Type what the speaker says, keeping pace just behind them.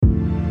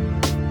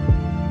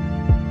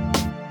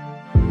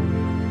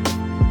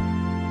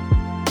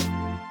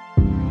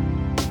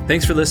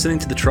Thanks for listening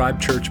to the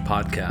Tribe Church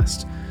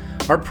podcast.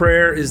 Our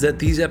prayer is that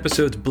these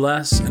episodes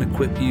bless and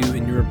equip you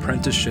in your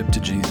apprenticeship to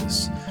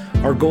Jesus.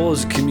 Our goal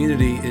as a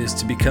community is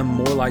to become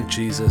more like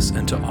Jesus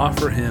and to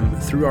offer Him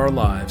through our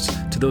lives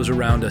to those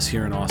around us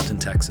here in Austin,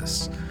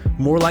 Texas.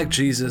 More like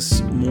Jesus,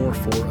 more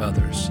for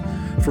others.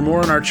 For more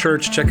on our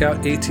church, check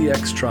out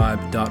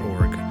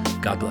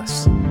atxtribe.org. God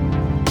bless.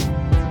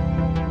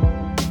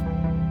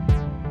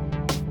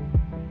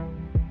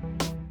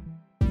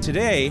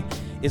 Today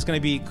it's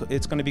going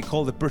to be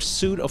called The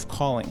Pursuit of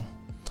Calling.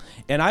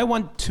 And I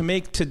want to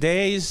make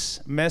today's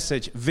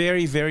message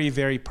very, very,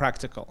 very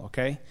practical,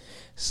 okay?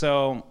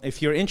 So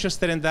if you're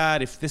interested in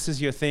that, if this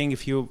is your thing,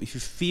 if you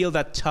feel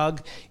that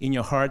tug in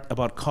your heart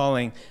about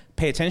calling,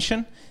 pay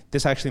attention.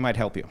 This actually might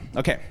help you.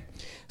 Okay.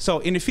 So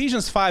in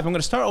Ephesians 5, I'm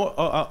going to start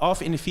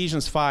off in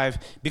Ephesians 5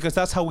 because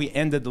that's how we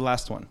ended the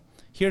last one.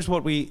 Here's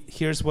what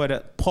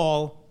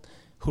Paul,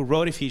 who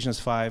wrote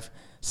Ephesians 5,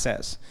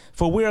 says.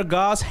 For we are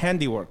God's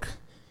handiwork,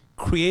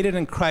 created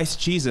in Christ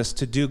Jesus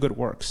to do good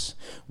works,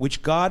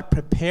 which God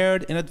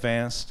prepared in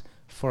advance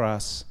for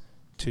us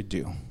to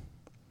do.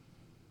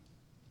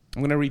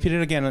 I'm going to repeat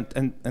it again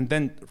and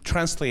then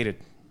translate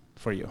it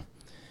for you.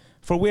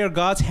 For we are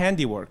God's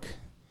handiwork,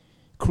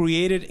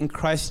 created in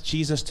Christ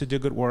Jesus to do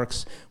good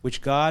works,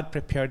 which God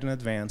prepared in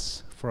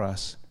advance for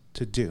us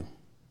to do.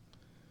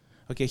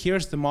 Okay,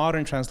 here's the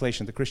modern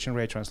translation, the Christian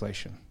Ray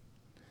translation.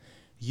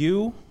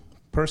 You,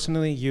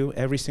 personally, you,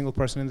 every single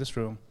person in this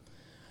room,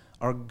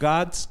 are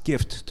God's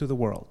gift to the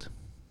world.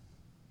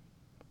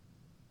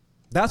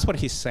 That's what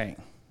he's saying.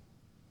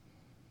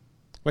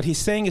 What he's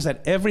saying is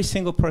that every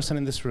single person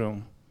in this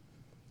room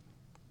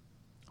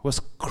was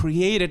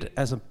created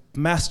as a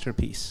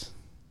masterpiece.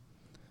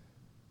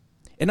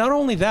 And not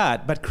only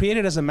that, but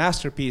created as a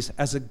masterpiece,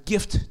 as a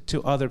gift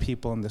to other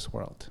people in this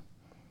world.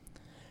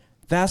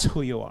 That's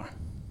who you are.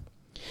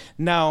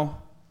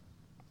 Now,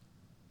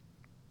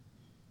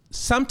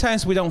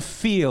 sometimes we don't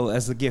feel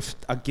as a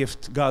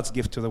gift, God's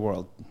gift to the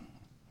world.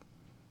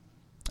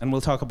 And we'll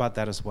talk about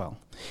that as well.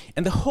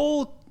 And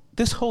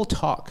this whole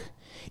talk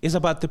is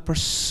about the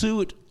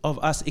pursuit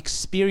of us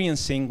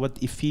experiencing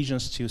what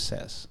Ephesians 2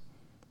 says.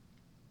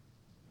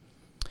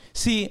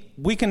 See,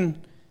 we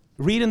can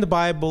read in the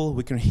Bible,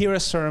 we can hear a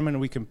sermon,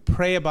 we can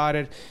pray about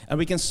it, and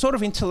we can sort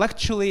of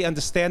intellectually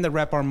understand and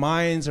wrap our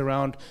minds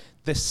around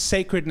the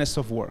sacredness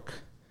of work.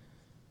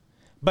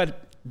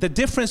 But the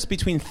difference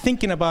between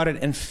thinking about it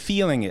and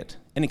feeling it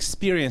and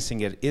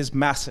experiencing it is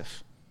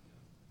massive.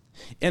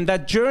 And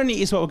that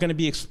journey is what we're going to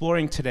be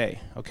exploring today,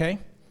 okay?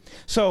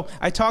 So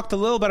I talked a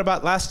little bit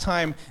about last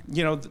time,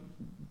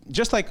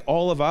 just like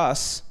all of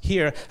us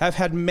here, I've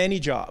had many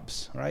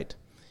jobs, right?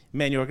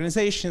 Many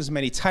organizations,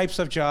 many types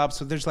of jobs.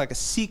 So there's like a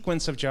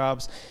sequence of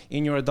jobs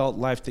in your adult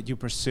life that you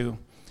pursue.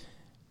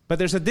 But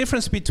there's a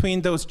difference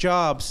between those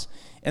jobs,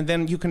 and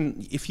then you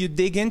can, if you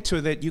dig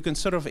into that, you can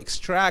sort of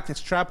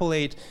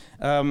extrapolate,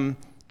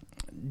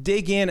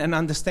 dig in and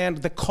understand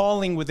the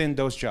calling within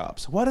those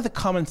jobs. What are the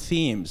common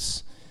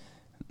themes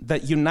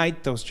that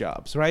unite those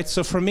jobs, right?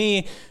 So for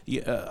me,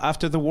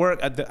 after the work,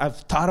 I've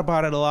thought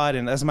about it a lot.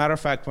 And as a matter of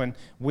fact, when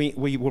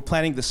we were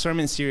planning the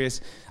sermon series,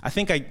 I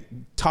think I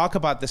talk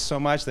about this so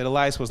much that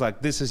Elias was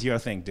like, this is your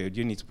thing, dude.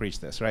 You need to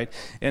preach this, right?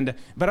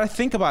 But I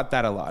think about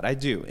that a lot. I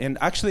do. And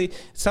actually,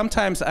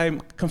 sometimes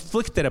I'm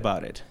conflicted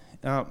about it.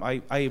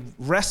 I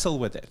wrestle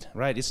with it,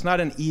 right? It's not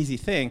an easy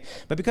thing.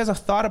 But because I've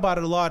thought about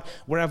it a lot,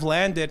 where I've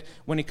landed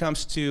when it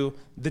comes to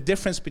the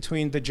difference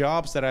between the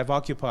jobs that I've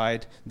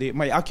occupied,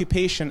 my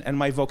occupation and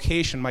my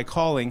vocation, my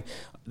calling,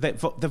 the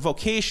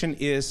vocation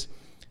is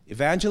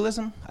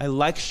evangelism. I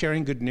like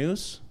sharing good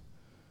news.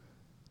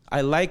 I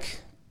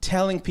like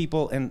telling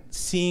people and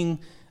seeing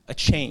a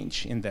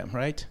change in them,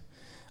 right?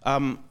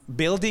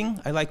 Building,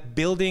 I like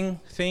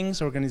building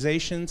things,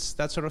 organizations,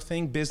 that sort of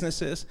thing,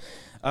 businesses.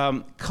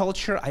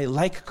 Culture, I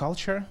like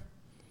culture.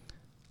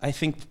 I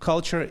think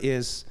culture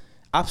is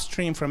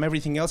upstream from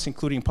everything else,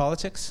 including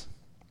politics.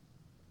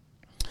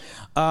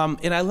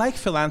 And I like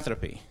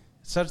philanthropy.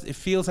 So it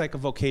feels like a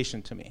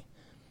vocation to me.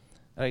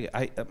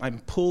 I'm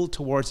pulled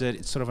towards it.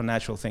 It's sort of a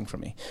natural thing for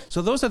me.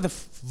 So those are the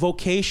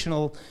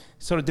vocational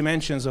sort of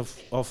dimensions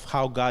of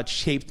how God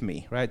shaped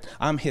me, right?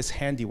 I'm His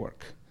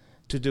handiwork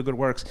to do good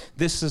works.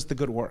 This is the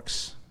good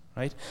works,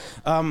 right?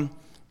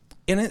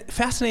 And it's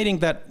fascinating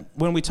that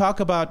when we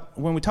talk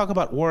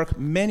about work,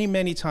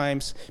 many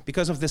times,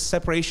 because of this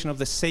separation of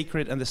the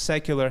sacred and the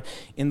secular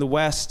in the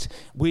West,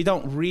 we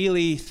don't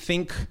really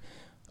think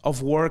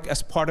of work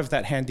as part of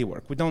that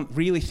handiwork. We don't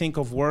really think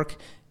of work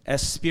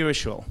as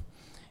spiritual.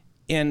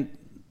 And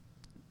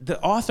the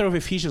author of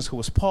Ephesians, who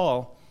was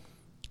Paul,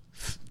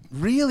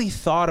 really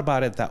thought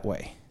about it that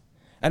way.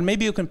 And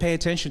maybe you can pay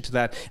attention to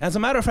that. As a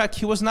matter of fact,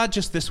 he was not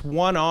just this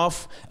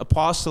one-off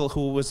apostle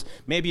who was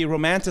maybe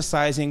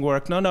romanticizing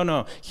work.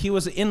 No. He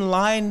was in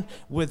line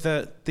with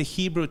the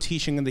Hebrew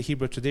teaching and the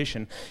Hebrew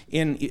tradition.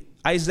 In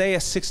Isaiah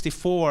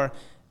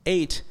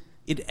 64:8,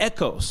 it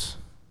echoes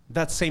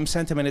that same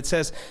sentiment. It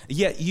says,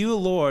 "Yet you,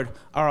 Lord,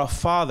 are a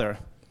father.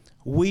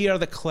 We are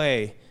the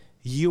clay.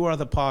 You are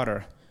the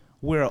potter.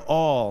 we're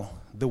all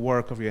the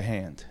work of your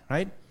hand,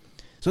 right?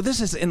 So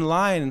this is in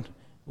line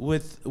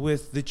with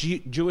the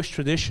Jewish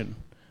tradition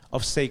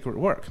of sacred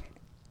work.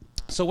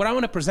 So what I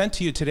want to present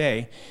to you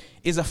today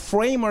is a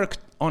framework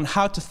on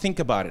how to think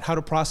about it, how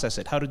to process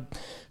it, how to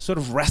sort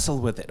of wrestle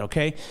with it,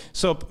 okay?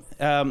 So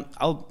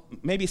I'll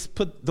maybe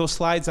put those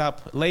slides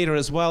up later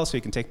as well so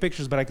you can take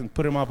pictures, but I can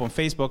put them up on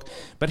Facebook.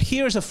 But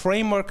here's a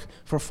framework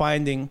for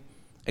finding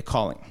a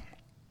calling.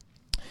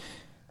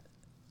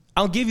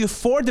 I'll give you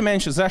 4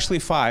 dimensions, actually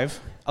 5.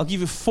 I'll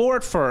give you 4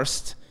 at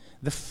first.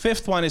 The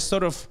 5th one is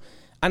sort of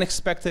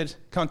unexpected,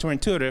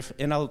 counterintuitive,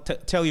 and I'll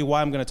tell you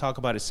why I'm going to talk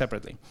about it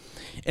separately.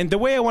 And the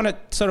way I want to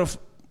sort of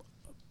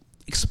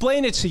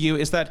explain it to you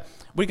is that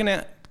we're going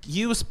to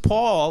use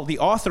Paul, the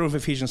author of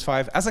Ephesians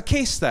 5, as a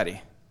case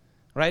study,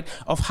 right,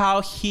 of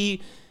how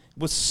he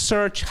was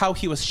how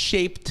he was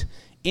shaped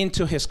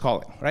into his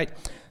calling, right?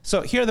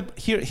 So here's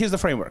the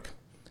framework.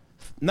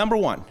 Number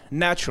 1,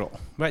 natural,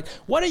 right?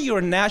 What are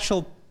your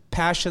natural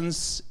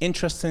passions,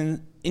 interests,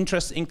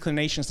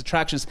 inclinations,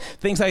 attractions,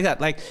 things like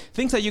that? Like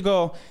things that you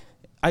go,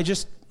 I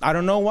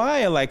don't know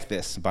why I like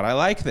this, but I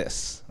like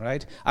this,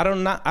 right? I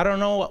don't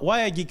know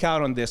why I geek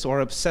out on this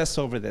or obsess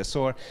over this,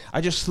 or I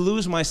just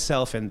lose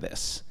myself in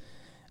this.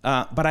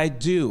 But I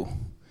do.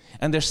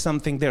 And there's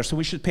something there. So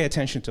we should pay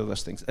attention to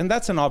those things. And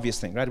that's an obvious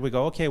thing, right? We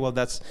go, okay, well,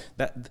 that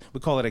we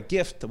call it a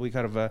gift.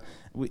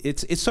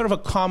 It's sort of a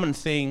common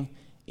thing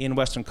in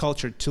Western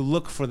culture to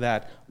look for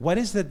that. What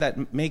is it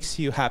that makes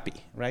you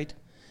happy, right?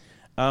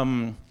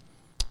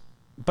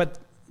 But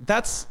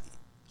that's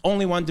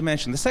only one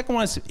dimension. The second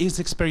one is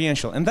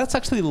experiential, and that's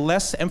actually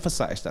less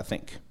emphasized, I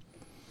think.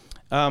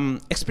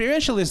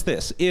 Experiential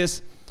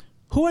is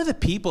who are the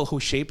people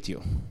who shaped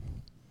you,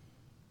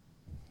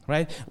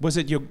 right? Was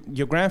it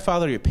your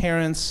grandfather, your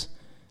parents,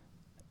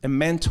 a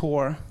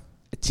mentor,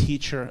 a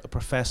teacher, a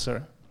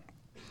professor,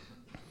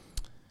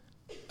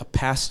 a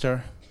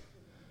pastor,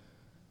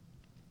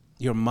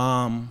 your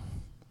mom?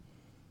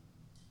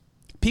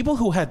 People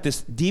who had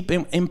this deep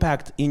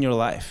impact in your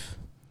life.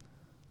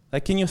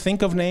 Like, can you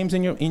think of names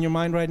in your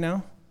mind right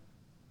now?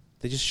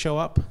 They just show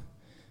up.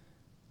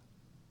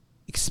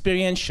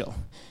 Experiential.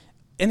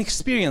 And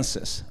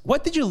experiences.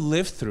 What did you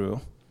live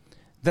through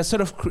that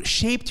sort of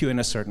shaped you in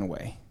a certain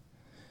way?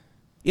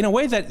 In a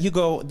way that you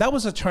go, that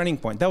was a turning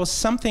point. That was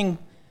something,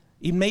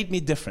 it made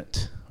me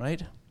different,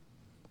 right?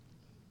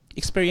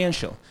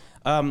 Experiential.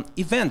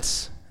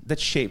 Events that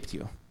shaped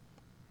you.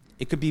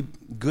 It could be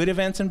good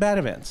events and bad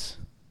events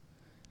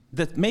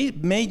that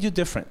made you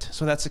different.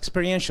 So that's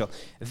experiential.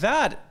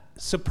 That,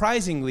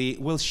 surprisingly,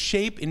 will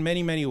shape in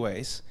many, many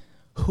ways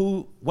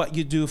what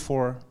you do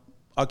for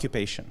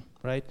occupation,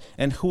 right?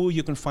 And who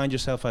you can find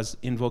yourself as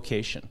in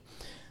vocation.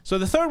 So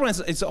the third one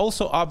is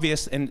also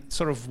obvious and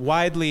sort of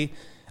widely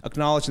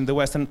acknowledged in the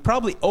West and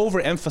probably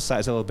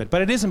overemphasized a little bit,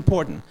 but it is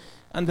important.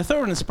 And the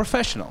third one is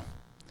professional.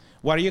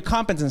 What are your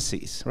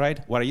competencies, right?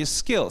 What are your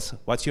skills?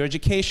 What's your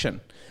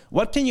education?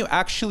 What can you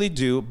actually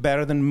do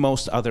better than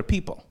most other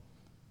people,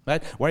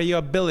 right? What are your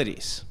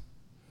abilities?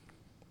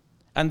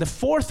 And the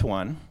fourth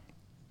one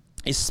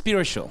is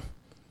spiritual.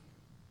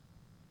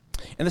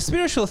 And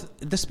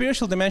the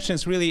spiritual dimension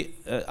is really,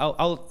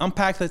 I'll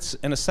unpack this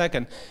in a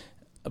second,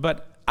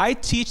 but I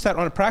teach that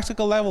on a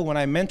practical level. When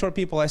I mentor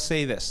people, I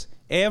say this: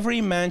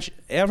 every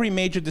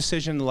major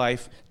decision in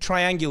life,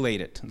 triangulate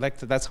it. Like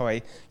that's how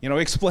I,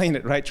 explain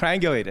it, right?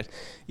 Triangulate it.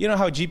 You know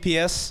how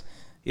GPS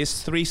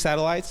is 3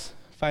 satellites?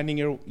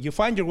 You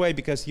find your way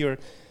because you're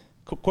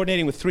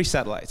coordinating with 3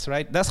 satellites,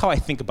 right? That's how I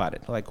think about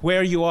it. Like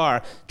where you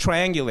are,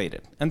 triangulate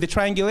it. And the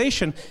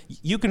triangulation,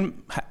 you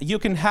can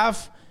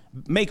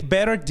make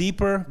better,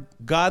 deeper,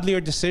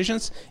 godlier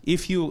decisions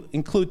if you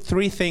include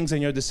 3 things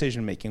in your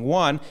decision making.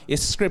 One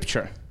is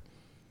Scripture,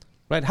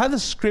 right? How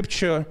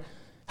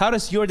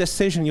does your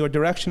decision, your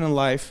direction in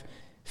life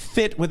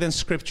fit within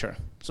Scripture?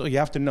 So you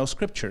have to know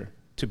Scripture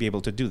to be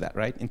able to do that,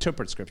 right?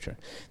 Interpret Scripture.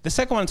 The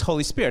second one is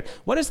Holy Spirit.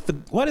 What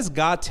is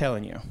God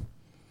telling you?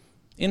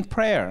 In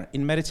prayer,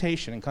 in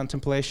meditation, in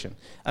contemplation.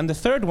 And the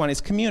third one is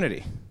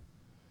community.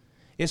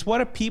 It's what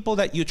are people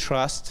that you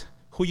trust,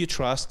 who you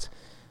trust,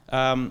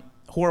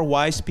 who are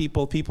wise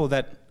people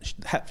that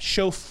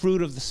show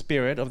fruit of the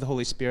Spirit, of the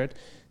Holy Spirit,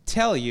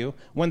 tell you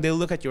when they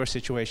look at your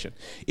situation.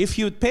 If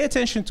you pay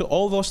attention to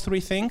all those 3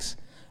 things,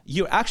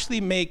 you actually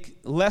make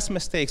less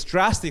mistakes,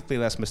 drastically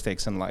less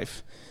mistakes in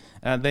life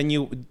than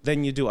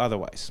you do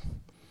otherwise.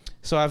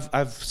 So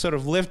I've sort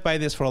of lived by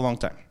this for a long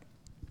time.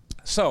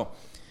 So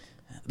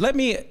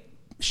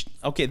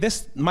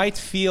this might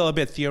feel a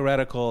bit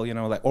theoretical,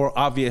 or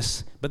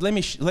obvious, but let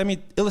me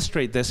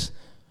illustrate this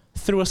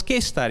through a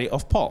case study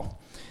of Paul.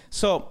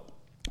 So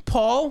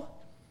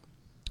Paul,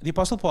 the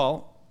Apostle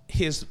Paul,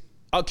 his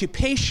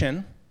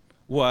occupation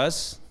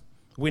was,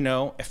 we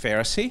know, a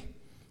Pharisee,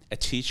 a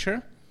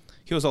teacher.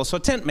 He was also a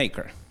tent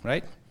maker,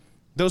 right?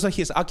 Those are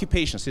his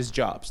occupations, his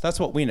jobs. That's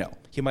what we know.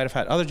 He might have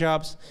had other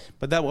jobs,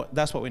 but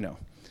that's what we know.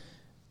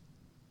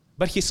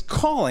 But his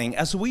calling,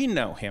 as we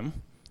know him,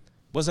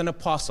 was an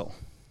apostle.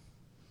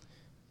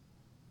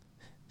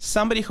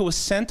 somebody who was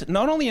sent,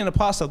 not only an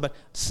apostle, but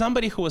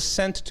somebody who was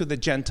sent to the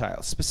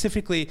Gentiles,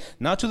 specifically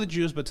not to the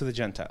Jews, but to the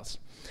Gentiles.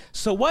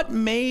 So what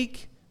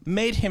made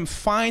him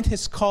find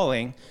his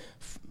calling,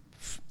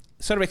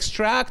 sort of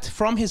extract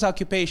from his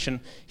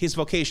occupation, his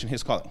vocation,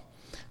 his calling?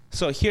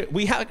 So here,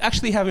 we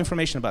actually have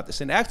information about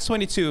this. In Acts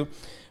 22,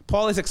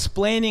 Paul is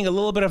explaining a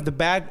little bit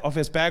of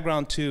his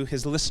background to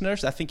his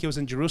listeners. I think he was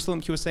in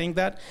Jerusalem, he was saying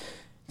that.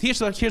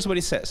 Here's what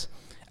he says.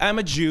 I'm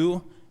a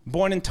Jew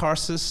born in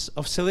Tarsus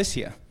of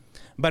Cilicia,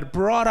 but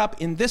brought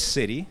up in this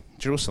city,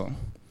 Jerusalem.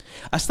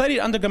 I studied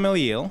under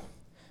Gamaliel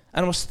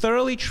and was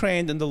thoroughly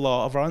trained in the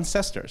law of our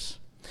ancestors.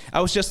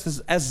 I was just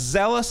as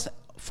zealous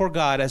for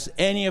God as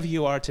any of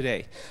you are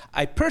today.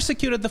 I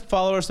persecuted the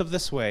followers of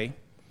this way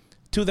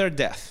to their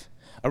death,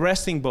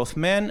 arresting both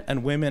men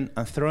and women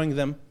and throwing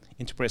them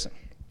into prison.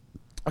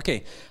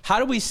 Okay, how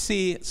do we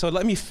see, so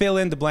let me fill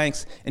in the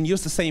blanks and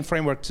use the same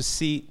framework to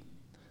see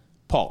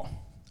Paul.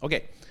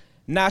 Okay,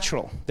 the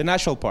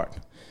natural part.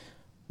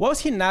 What was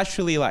he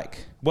naturally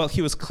like? Well,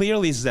 he was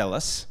clearly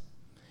zealous.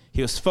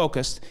 He was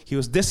focused. He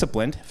was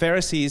disciplined.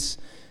 Pharisees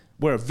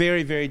were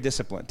very, very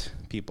disciplined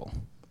people.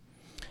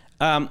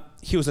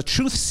 He was a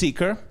truth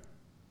seeker,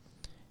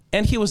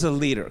 and he was a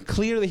leader.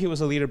 Clearly, he was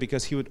a leader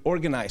because he would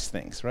organize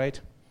things, right?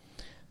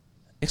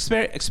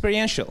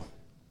 Experiential.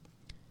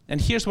 And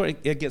here's where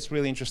it gets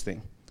really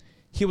interesting.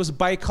 He was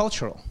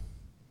bicultural.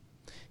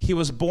 He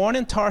was born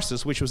in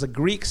Tarsus, which was a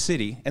Greek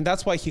city, and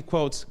that's why he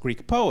quotes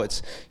Greek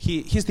poets.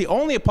 He's the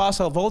only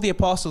apostle of all the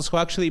apostles who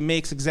actually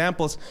makes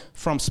examples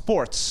from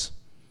sports,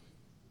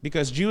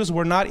 because Jews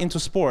were not into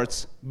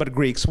sports, but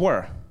Greeks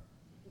were,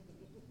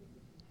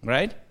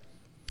 right?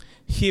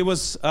 He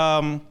was,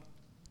 but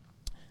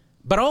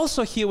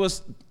also he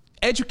was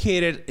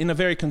educated in a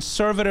very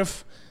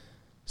conservative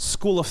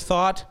school of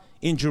thought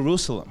in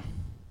Jerusalem.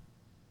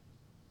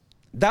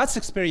 That's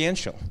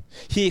experiential.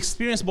 He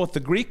experienced both the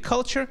Greek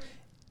culture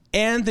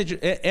and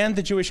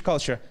the Jewish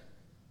culture.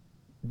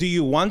 Do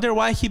you wonder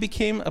why he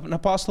became an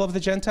apostle of the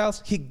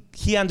Gentiles?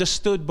 He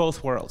understood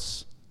both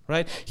worlds,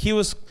 right? He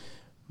was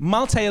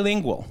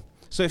multilingual.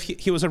 So if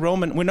he was a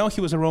Roman, we know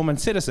he was a Roman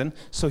citizen,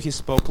 so he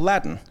spoke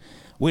Latin.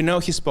 We know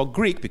he spoke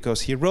Greek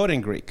because he wrote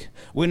in Greek.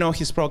 We know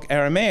he spoke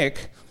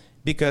Aramaic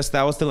because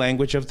that was the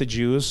language of the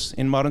Jews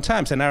in modern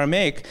times, and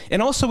Aramaic.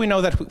 And also we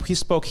know that he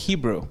spoke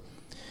Hebrew,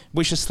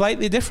 which is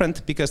slightly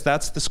different because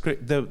that's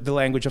the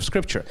language of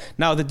Scripture.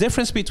 Now, the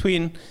difference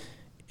between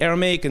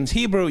Aramaic and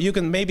Hebrew, you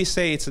can maybe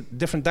say it's a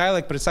different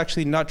dialect, but it's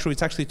actually not true.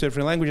 It's actually two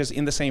different languages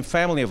in the same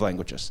family of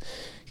languages.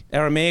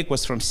 Aramaic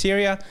was from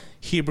Syria.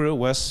 Hebrew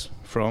was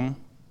from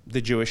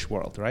the Jewish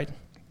world, right?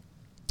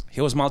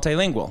 He was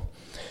multilingual.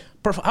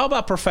 How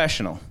about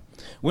professional?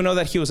 We know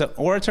that he was an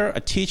orator, a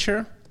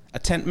teacher, a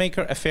tent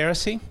maker, a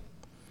Pharisee.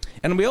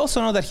 And we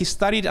also know that he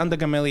studied under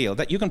Gamaliel.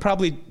 That you can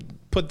probably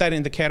put that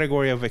in the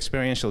category of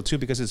experiential too,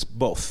 because it's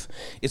both.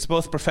 It's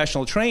both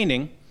professional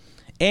training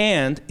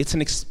and it's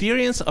an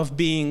experience of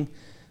being,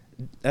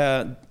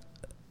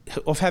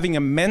 of having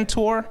a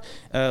mentor.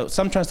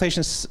 Some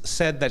translations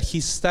said that he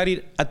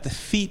studied at the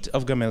feet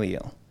of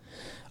Gamaliel,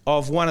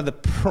 of one of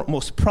the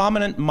most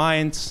prominent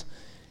minds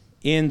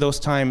in those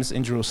times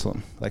in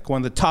Jerusalem, like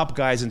one of the top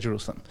guys in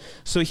Jerusalem.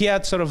 So he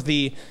had sort of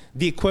the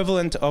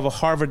equivalent of a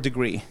Harvard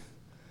degree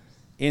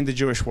in the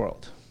Jewish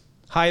world.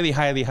 Highly,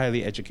 highly,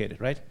 highly educated,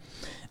 right?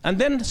 And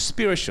then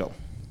spiritual.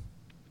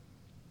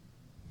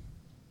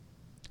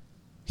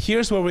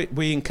 Here's where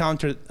we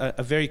encounter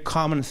a very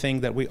common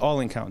thing that we all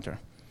encounter.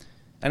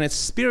 And it's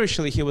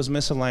spiritually, he was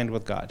misaligned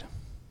with God.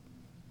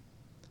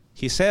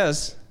 He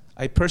says,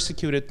 I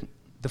persecuted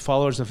the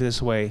followers of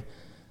this way,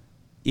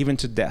 even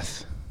to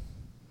death.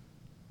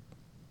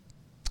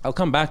 I'll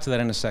come back to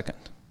that in a second.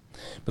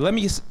 But let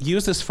me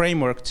use this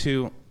framework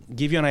to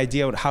give you an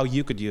idea of how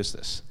you could use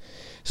this.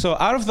 So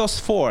out of those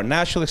four,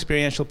 natural,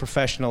 experiential,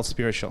 professional,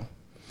 spiritual,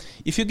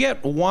 if you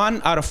get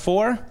 1 out of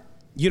 4,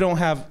 you don't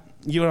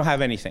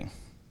have anything.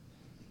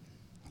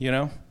 You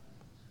know?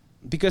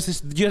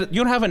 Because you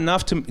don't have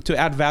enough to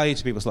add value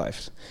to people's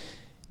lives.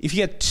 If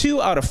you get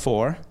 2 out of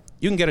 4,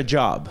 you can get a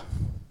job.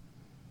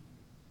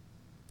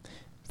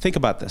 Think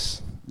about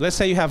this. Let's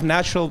say you have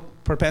natural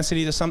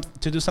propensity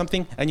to do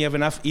something, and you have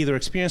enough either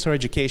experience or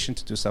education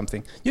to do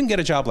something. You can get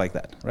a job like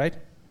that, right?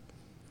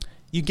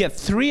 You get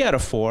 3 out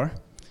of 4,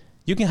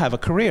 you can have a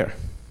career.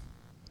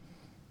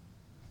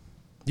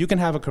 You can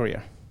have a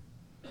career.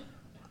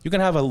 You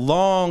can have a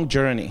long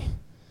journey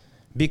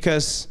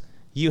because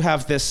you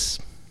have this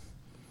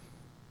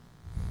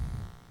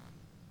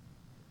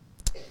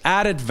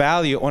added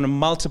value on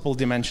multiple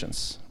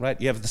dimensions,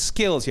 right? You have the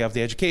skills, you have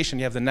the education,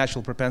 you have the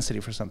natural propensity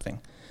for something.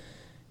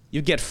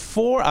 You get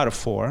 4 out of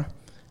 4,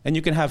 and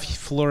you can have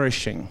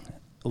flourishing,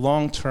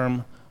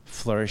 long-term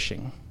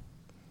flourishing.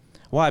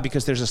 Why?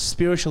 Because there's a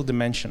spiritual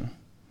dimension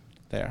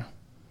there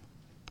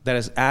that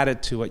is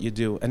added to what you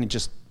do, and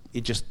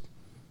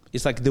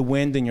it's like the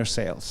wind in your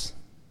sails.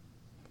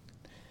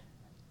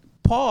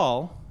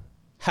 Paul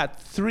had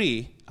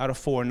 3 out of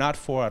 4, not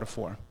 4 out of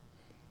 4.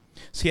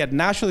 So he had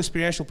natural,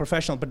 experiential,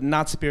 professional, but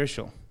not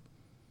spiritual.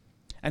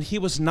 And he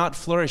was not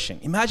flourishing.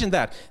 Imagine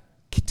that.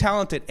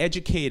 talented,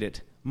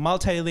 educated,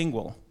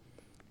 multilingual,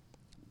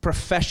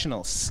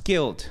 professional,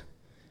 skilled,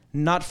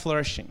 not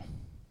flourishing.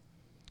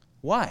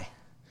 Why?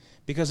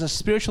 Because the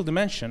spiritual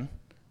dimension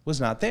was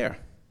not there.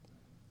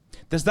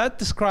 Does that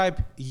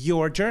describe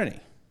your journey,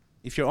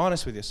 if you're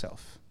honest with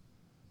yourself?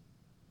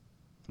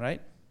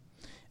 Right?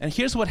 And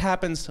here's what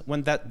happens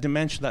when that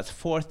dimension, that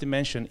fourth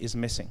dimension, is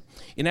missing.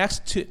 In Acts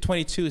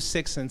 22,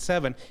 6 and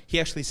 7, he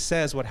actually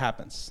says what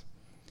happens.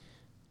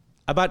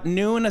 About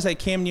noon, as I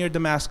came near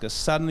Damascus,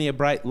 suddenly a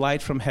bright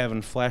light from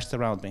heaven flashed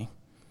around me.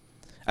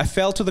 I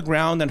fell to the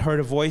ground and heard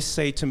a voice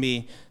say to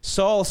me,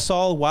 Saul,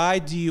 Saul, why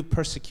do you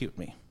persecute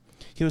me?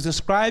 He was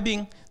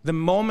describing the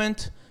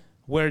moment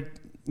where,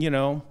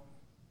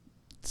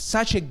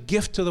 such a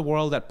gift to the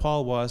world that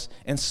Paul was,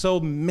 and so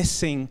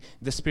missing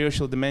the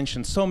spiritual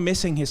dimension, so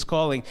missing his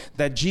calling,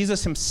 that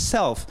Jesus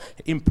himself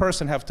in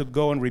person have to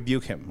go and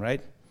rebuke him,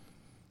 right?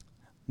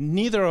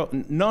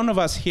 None of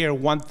us here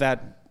want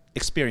that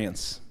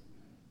experience.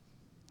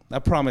 I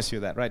promise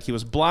you that, right? He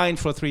was blind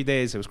for 3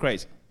 days. It was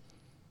crazy.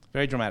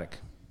 Very dramatic,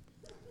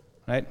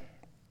 right?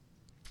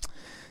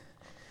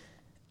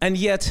 And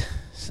yet,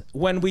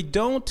 when we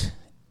don't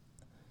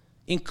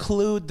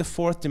include the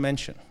fourth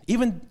dimension,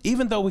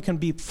 even though we can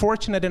be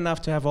fortunate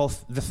enough to have all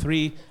the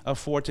three or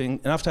four,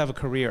 enough to have a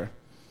career,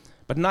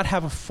 but not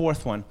have a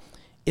fourth one,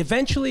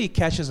 eventually it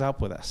catches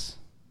up with us.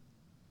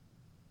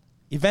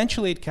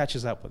 Eventually it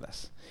catches up with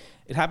us.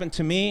 It happened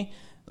to me,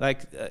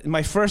 in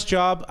my first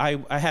job,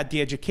 I had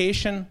the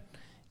education,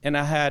 and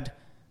I had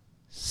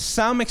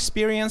some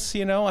experience,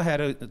 I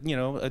had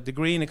a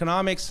degree in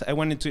economics. I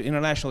went into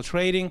international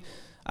trading.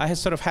 I had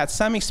sort of had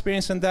some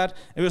experience in that.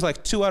 It was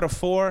like 2 out of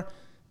 4,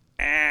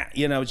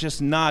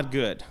 just not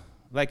good.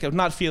 I'm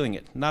not feeling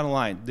it, not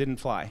aligned, didn't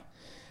fly.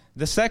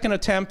 The second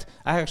attempt,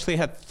 I actually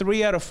had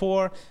 3 out of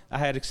 4. I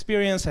had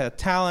experience, I had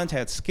talent, I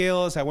had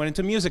skills. I went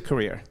into music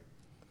career.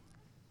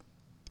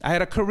 I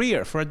had a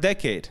career for a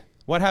decade.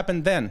 What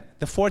happened then?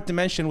 The fourth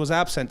dimension was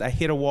absent. I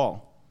hit a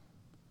wall.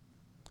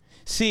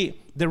 See,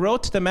 the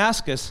road to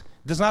Damascus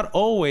does not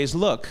always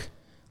look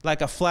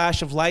like a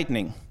flash of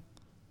lightning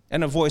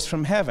and a voice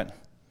from heaven.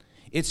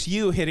 It's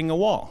you hitting a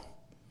wall.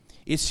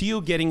 It's you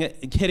hitting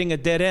a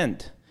dead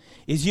end.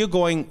 It's you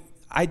going,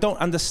 I don't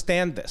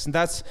understand this. And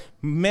that's,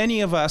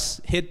 many of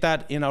us hit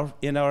that in our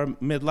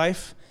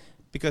midlife,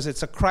 because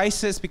it's a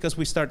crisis, because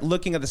we start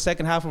looking at the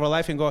second half of our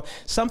life and go,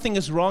 something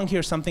is wrong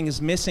here, something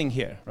is missing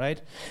here,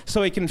 right?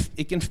 So it can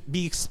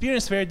be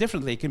experienced very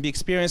differently. It can be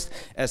experienced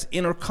as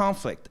inner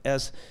conflict,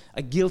 as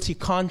a guilty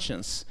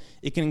conscience.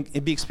 It can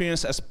be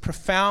experienced as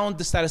profound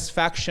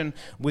dissatisfaction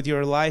with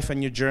your life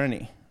and your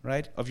journey,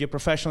 right? Of your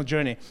professional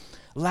journey.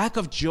 Lack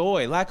of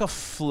joy, lack of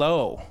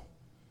flow.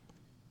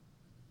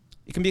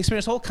 It can be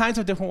experienced all kinds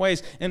of different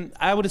ways. And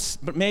I would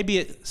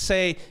maybe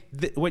say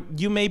that what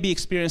you may be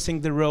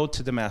experiencing the road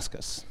to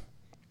Damascus.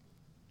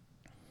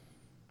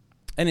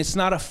 And it's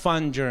not a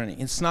fun journey.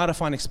 It's not a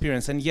fun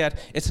experience. And yet,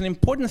 it's an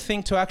important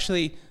thing to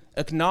actually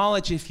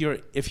acknowledge if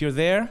you're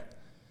there.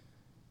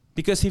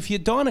 Because if you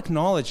don't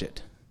acknowledge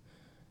it,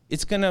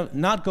 it's going to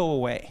not go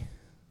away.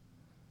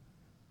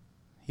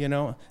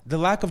 The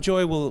lack of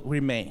joy will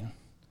remain.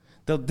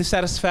 The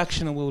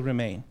dissatisfaction will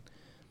remain.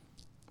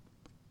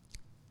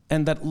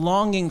 And that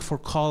longing for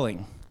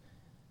calling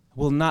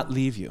will not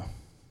leave you.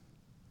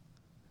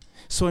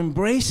 So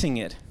embracing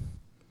it,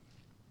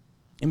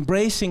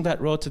 embracing that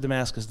road to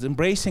Damascus,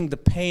 embracing the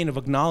pain of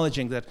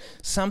acknowledging that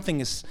something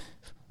is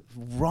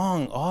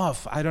wrong,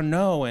 off, I don't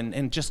know,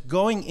 and just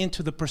going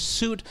into the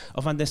pursuit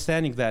of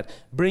understanding that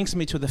brings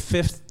me to the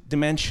fifth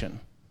dimension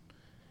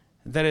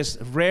that is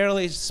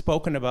rarely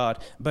spoken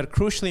about, but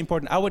crucially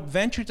important. I would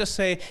venture to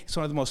say it's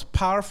one of the most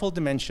powerful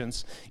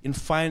dimensions in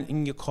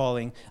finding your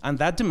calling, and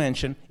that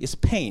dimension is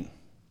pain.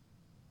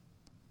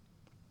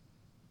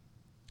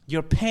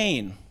 Your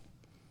pain.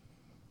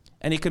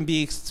 And it can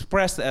be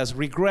expressed as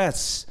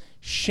regrets,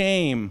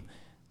 shame,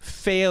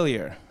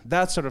 failure,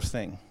 that sort of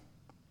thing.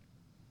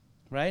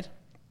 Right?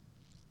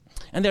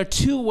 And there are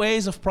 2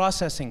 ways of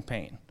processing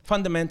pain,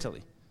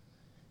 fundamentally.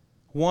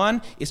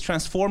 One is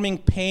transforming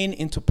pain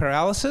into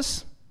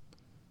paralysis,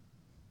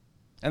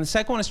 and the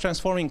second one is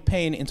transforming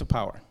pain into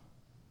power.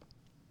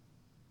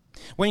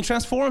 When you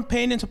transform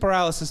pain into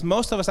paralysis,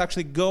 most of us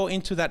actually go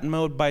into that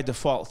mode by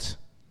default.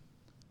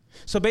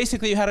 So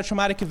basically, you had a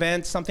traumatic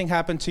event, something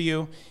happened to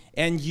you,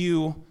 and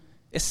you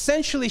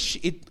essentially,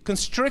 it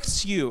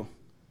constricts you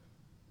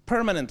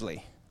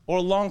permanently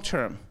or long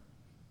term.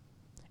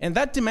 And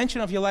that dimension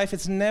of your life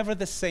is never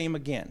the same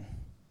again.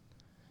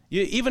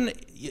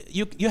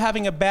 You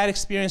having a bad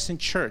experience in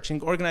church,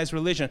 in organized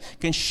religion,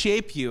 can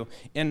shape you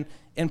and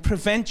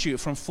prevent you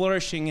from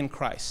flourishing in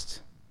Christ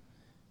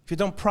if you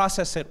don't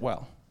process it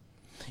well.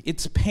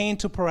 It's pain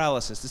to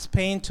paralysis. It's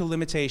pain to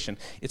limitation.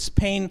 It's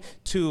pain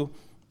to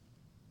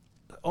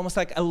almost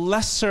like a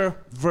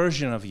lesser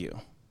version of you.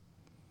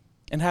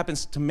 It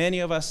happens to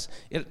many of us.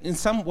 In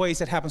some ways,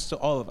 it happens to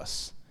all of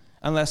us,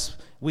 unless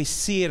we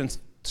see it and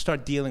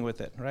start dealing with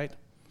it, right?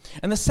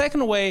 And the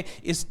second way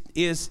is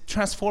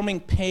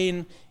transforming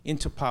pain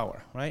into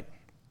power, right?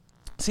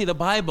 See, the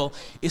Bible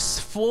is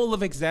full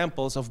of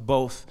examples of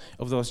both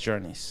of those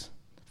journeys.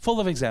 Full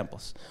of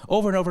examples,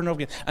 over and over and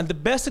over again. And the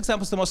best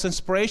examples, the most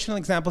inspirational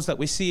examples that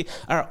we see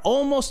are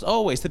almost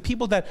always the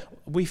people that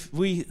we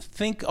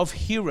think of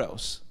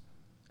heroes,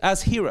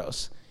 as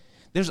heroes.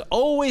 There's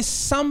always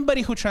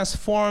somebody who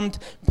transformed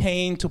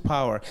pain to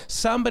power,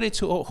 somebody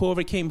who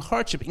overcame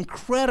hardship,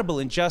 incredible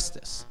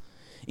injustice,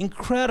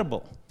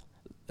 incredible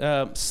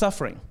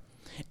suffering.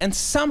 And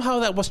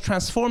somehow that was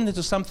transformed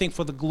into something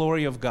for the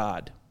glory of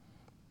God.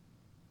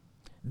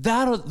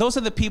 Those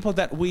are the people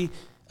that we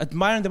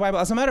admire in the Bible.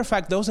 As a matter of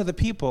fact, those are the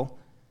people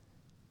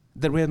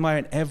that we admire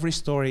in every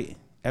story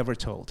ever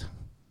told.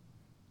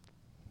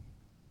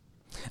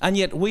 And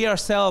yet we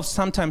ourselves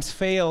sometimes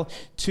fail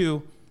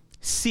to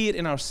see it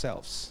in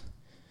ourselves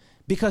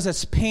because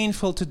it's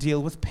painful to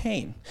deal with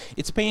pain.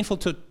 It's painful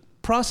to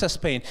process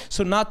pain.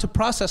 So not to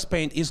process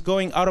pain is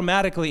going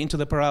automatically into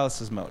the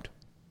paralysis mode.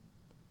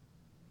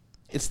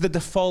 It's the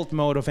default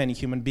mode of any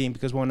human being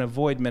because we want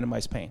to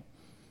minimize pain.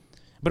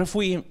 But if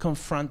we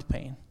confront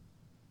pain,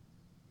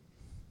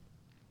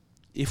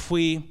 if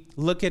we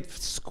look it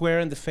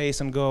square in the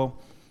face and go,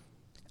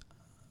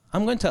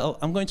 I'm going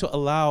to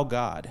allow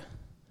God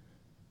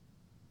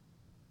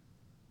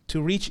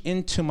to reach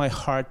into my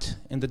heart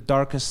in the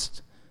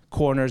darkest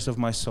corners of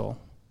my soul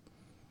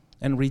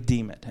and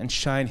redeem it and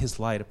shine his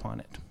light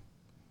upon it.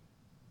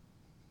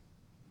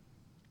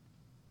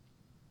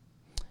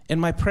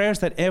 And my prayer is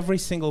that every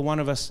single one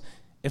of us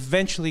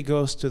eventually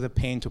goes to the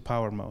pain to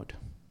power mode.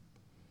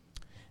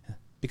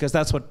 Because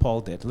that's what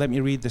Paul did. Let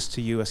me read this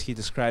to you as he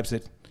describes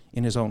it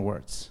in his own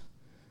words.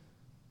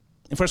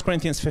 In 1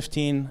 Corinthians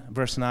 15,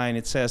 verse 9,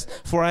 it says,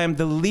 "For I am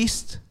the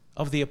least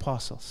of the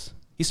apostles."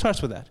 He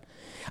starts with that.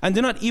 "And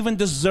do not even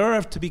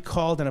deserve to be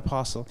called an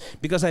apostle,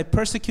 because I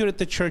persecuted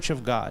the church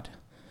of God.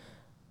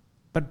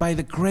 But by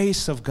the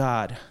grace of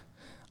God,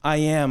 I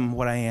am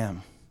what I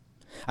am.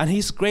 And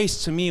his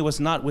grace to me was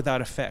not without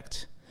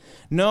effect.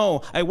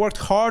 No, I worked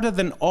harder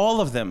than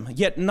all of them,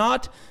 yet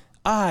not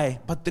I,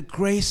 but the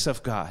grace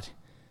of God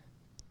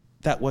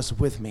that was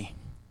with me."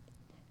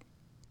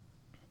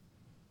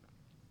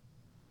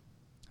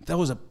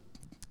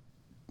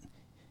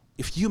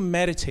 If you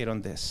meditate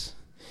on this,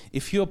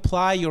 if you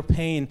apply your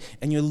pain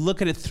and you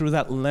look at it through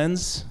that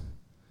lens,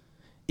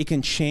 it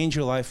can change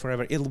your life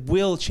forever. It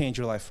will change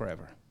your life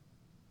forever.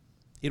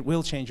 It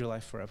will change your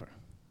life forever.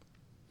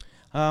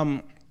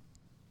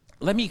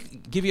 Let me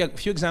give you a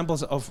few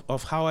examples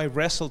of how I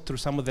wrestled through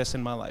some of this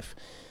in my life.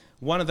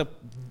 One of the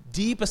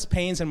deepest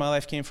pains in my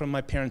life came from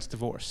my parents'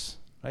 divorce,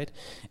 right?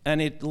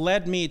 And it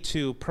led me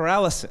to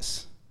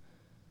paralysis,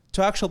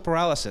 to actual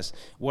paralysis,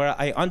 where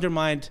I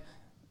undermined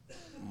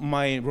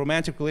my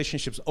romantic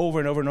relationships over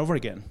and over and over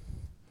again.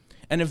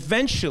 And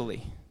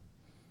eventually,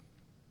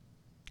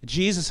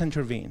 Jesus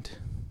intervened.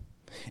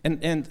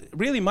 And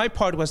really my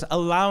part was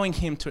allowing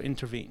him to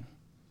intervene.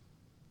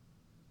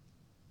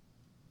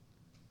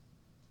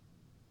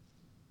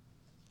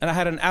 And I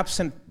had an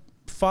absent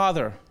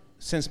father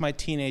since my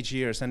teenage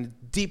years, and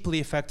it deeply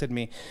affected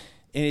me.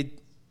 And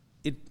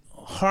it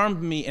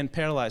harmed me and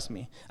paralyzed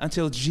me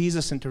until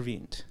Jesus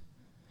intervened.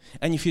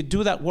 And if you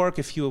do that work,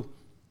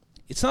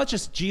 it's not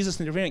just Jesus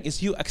intervening,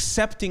 it's you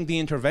accepting the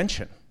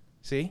intervention,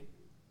 see?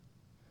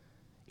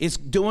 It's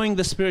doing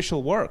the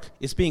spiritual work.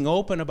 It's being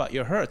open about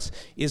your hurts.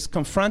 It's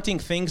confronting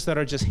things that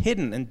are just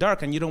hidden and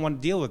dark and you don't want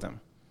to deal with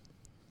them.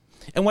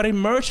 And what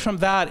emerged from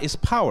that is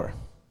power.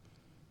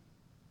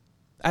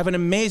 I have an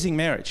amazing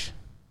marriage.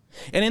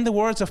 And in the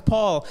words of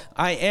Paul,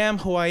 I am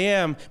who I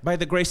am by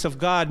the grace of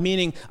God,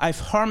 meaning I've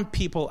harmed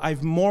people,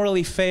 I've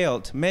morally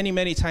failed many,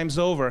 many times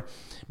over,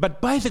 but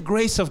by the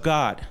grace of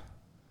God,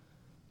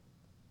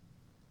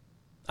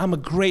 I'm a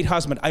great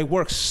husband. I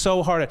work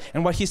so hard.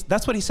 And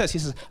that's what he says. He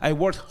says, I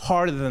worked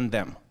harder than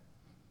them.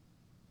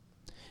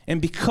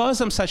 And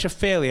because I'm such a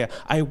failure,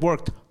 I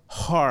worked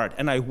hard,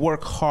 and I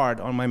work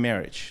hard on my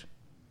marriage.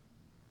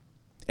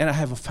 And I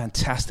have a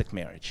fantastic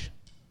marriage.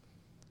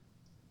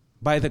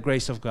 By the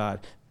grace of God,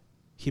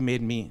 he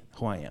made me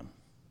who I am.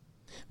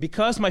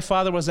 Because my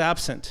father was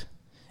absent,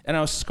 and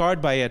I was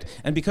scarred by it,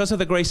 and because of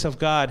the grace of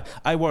God,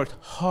 I worked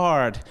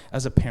hard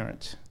as a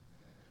parent,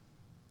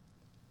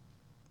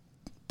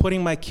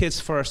 putting my kids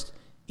first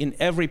in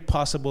every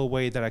possible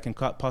way that I can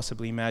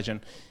possibly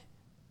imagine.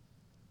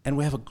 And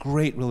we have a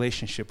great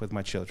relationship with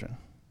my children,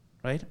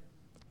 right?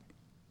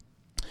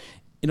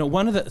 You know,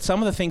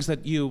 some of the things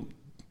that you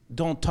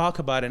don't talk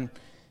about,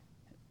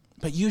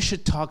 but you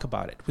should talk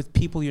about it with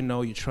people you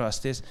know, you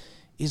trust, is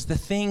the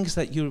things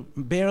that you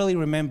barely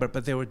remember,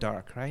 but they were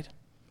dark, right?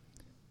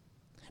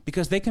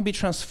 Because they can be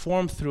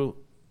transformed through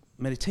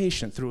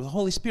meditation, through the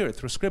Holy Spirit,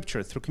 through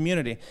Scripture, through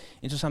community,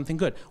 into something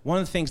good. One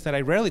of the things that I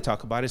rarely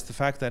talk about is the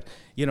fact that,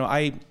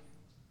 I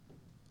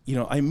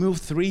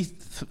moved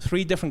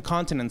three different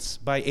continents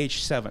by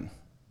age 7.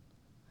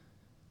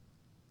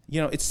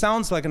 It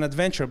sounds like an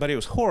adventure, but it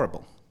was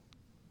horrible.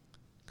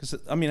 Because,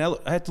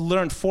 I had to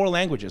learn 4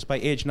 languages by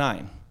age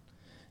 9.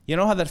 You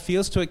know how that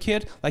feels to a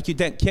kid? Like you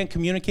can't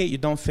communicate, you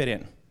don't fit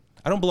in.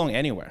 I don't belong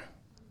anywhere.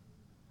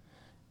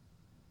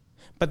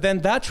 But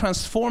then that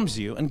transforms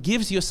you and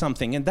gives you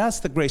something, and that's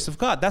the grace of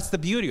God. That's the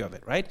beauty of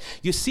it, right?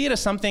 You see it as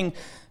something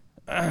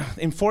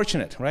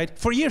unfortunate, right?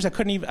 For years I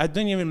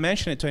didn't even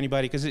mention it to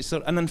anybody because it's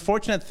an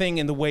unfortunate thing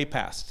in the way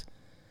past.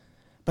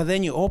 But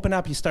then you open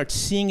up, you start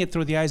seeing it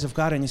through the eyes of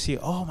God, and you see,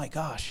 oh my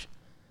gosh,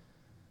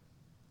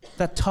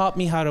 that taught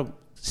me how to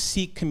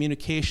seek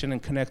communication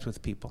and connect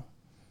with people.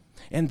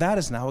 And that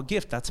is now a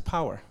gift. That's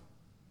power,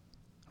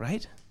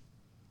 right?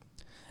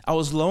 I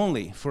was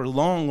lonely for a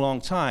long,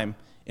 long time.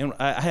 And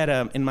I had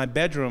in my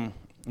bedroom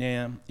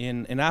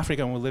in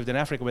Africa, when we lived in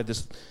Africa, we had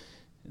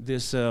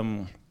this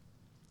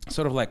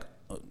sort of like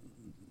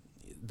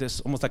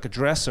this, almost like a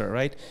dresser,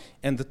 right?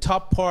 And the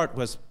top part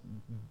was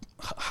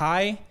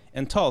high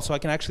and tall, so I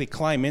can actually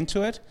climb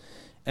into it.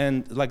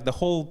 And like the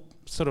whole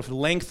sort of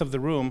length of the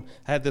room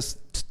had this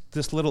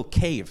little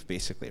cave,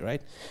 basically,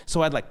 right?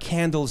 So I had like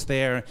candles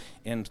there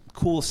and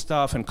cool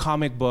stuff and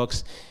comic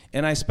books.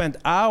 And I spent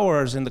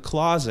hours in the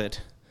closet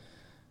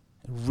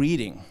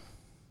reading,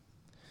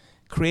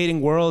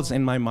 creating worlds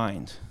in my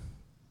mind,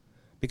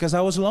 because I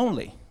was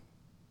lonely.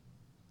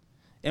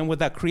 And what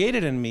that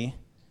created in me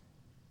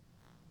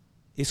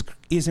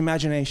is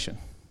imagination.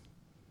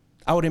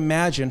 I would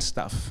imagine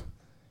stuff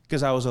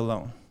because I was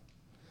alone.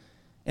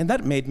 And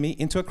that made me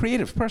into a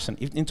creative person,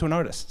 into an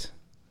artist.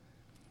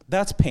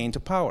 That's pain to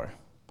power.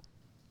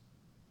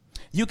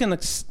 You can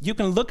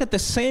look at the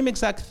same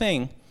exact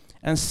thing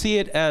and see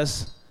it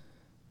as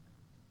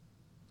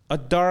a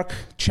dark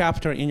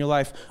chapter in your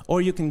life,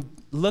 or you can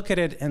look at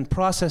it and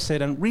process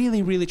it and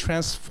really, really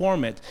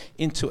transform it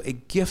into a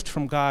gift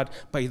from God.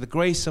 By the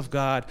grace of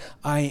God,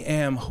 I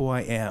am who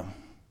I am.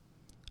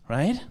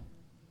 Right?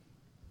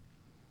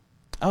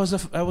 I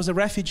was a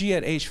refugee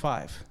at age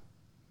 5.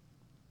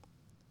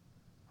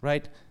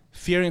 Right?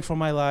 Fearing for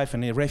my life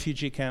in a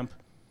refugee camp.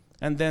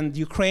 And then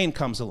Ukraine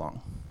comes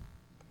along.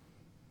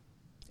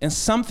 And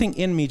something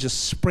in me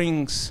just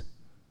springs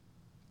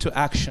to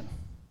action.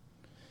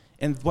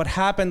 And what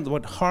happened,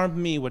 what harmed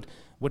me, what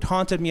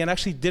haunted me, and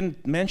actually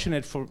didn't mention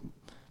it for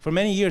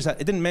many years. I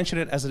didn't mention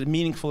it as a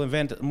meaningful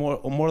event,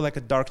 more like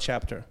a dark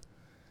chapter.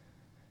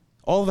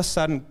 All of a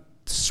sudden,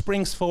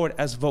 springs forward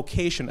as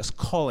vocation, as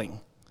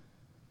calling.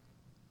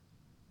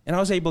 And I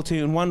was able to,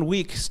 in 1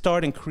 week,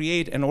 start and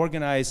create and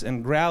organize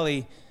and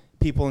rally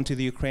people into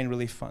the Ukraine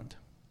Relief Fund.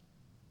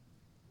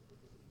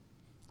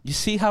 You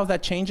see how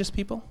that changes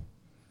people?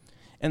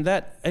 And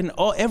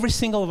every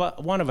single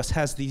one of us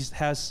has these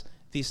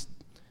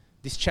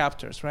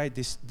chapters, right?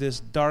 These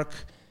dark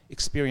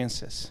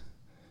experiences.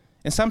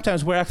 And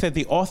sometimes we're actually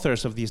the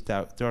authors of these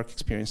dark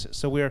experiences.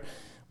 So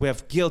we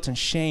have guilt and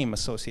shame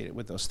associated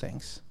with those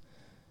things.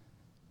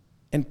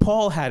 And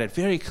Paul had it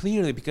very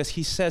clearly because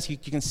he says, you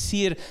can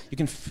see it, you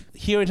can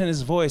hear it in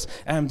his voice,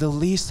 I am the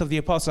least of the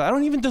apostles. I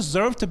don't even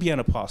deserve to be an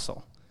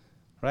apostle,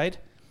 right?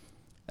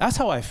 That's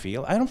how I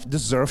feel. I don't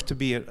deserve to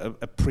be a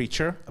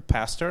preacher, a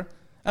pastor.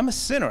 I'm a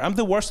sinner. I'm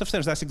the worst of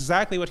sinners. That's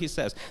exactly what he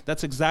says.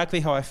 That's exactly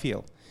how I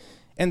feel.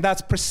 And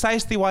that's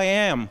precisely why I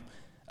am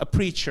a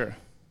preacher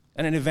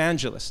and an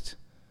evangelist.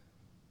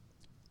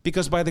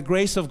 Because by the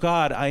grace of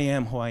God, I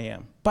am who I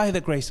am. By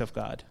the grace of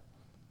God.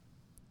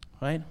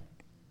 Right?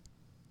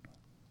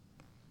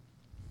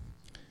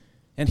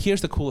 And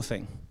here's the cool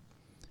thing.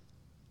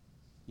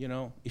 You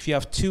know, if you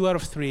have 2 out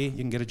of 3, you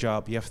can get a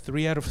job. You have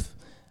 2 out of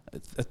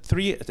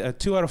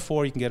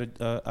 4, you can get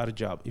a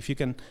job. If you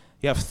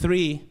have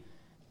 3,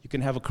 you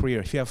can have a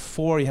career. If you have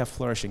 4, you have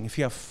flourishing. If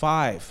you have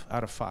 5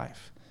 out of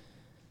 5,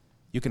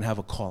 you can have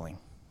a calling.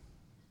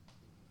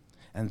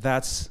 And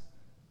that's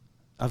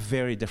a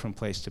very different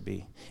place to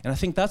be. And I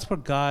think that's where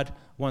God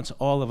wants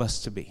all of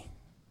us to be.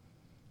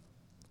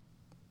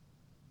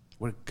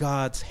 We're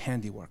God's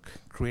handiwork,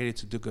 created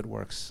to do good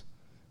works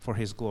for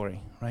his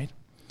glory, right?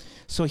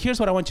 So here's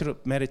what I want you to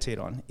meditate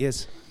on,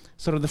 is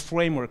sort of the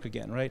framework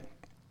again, right?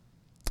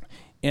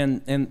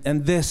 And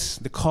this,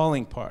 the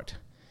calling part.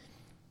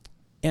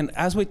 And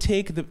as we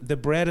take the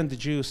bread and the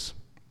juice,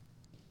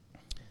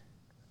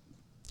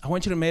 I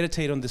want you to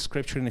meditate on the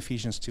scripture in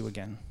Ephesians 2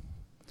 again.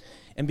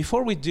 And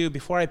before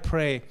I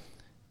pray,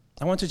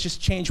 I want to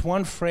just change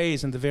one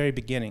phrase in the very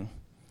beginning.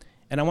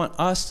 And I want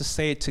us to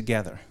say it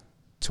together,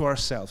 to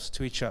ourselves,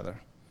 to each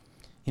other,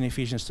 in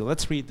Ephesians 2.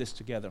 Let's read this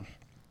together.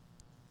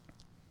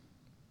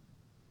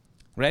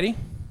 Ready?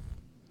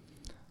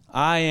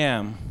 I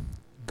am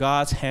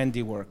God's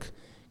handiwork,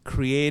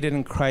 created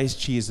in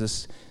Christ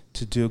Jesus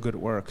to do good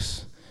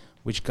works,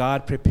 which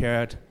God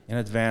prepared in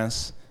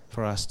advance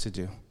for us to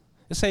do.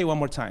 Let's say it one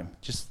more time.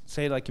 Just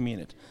say it like you mean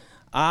it.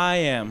 I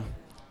am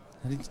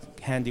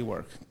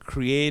handiwork,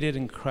 created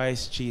in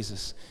Christ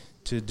Jesus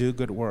to do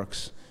good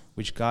works,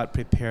 which God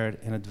prepared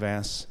in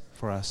advance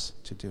for us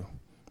to do.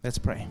 Let's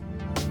pray.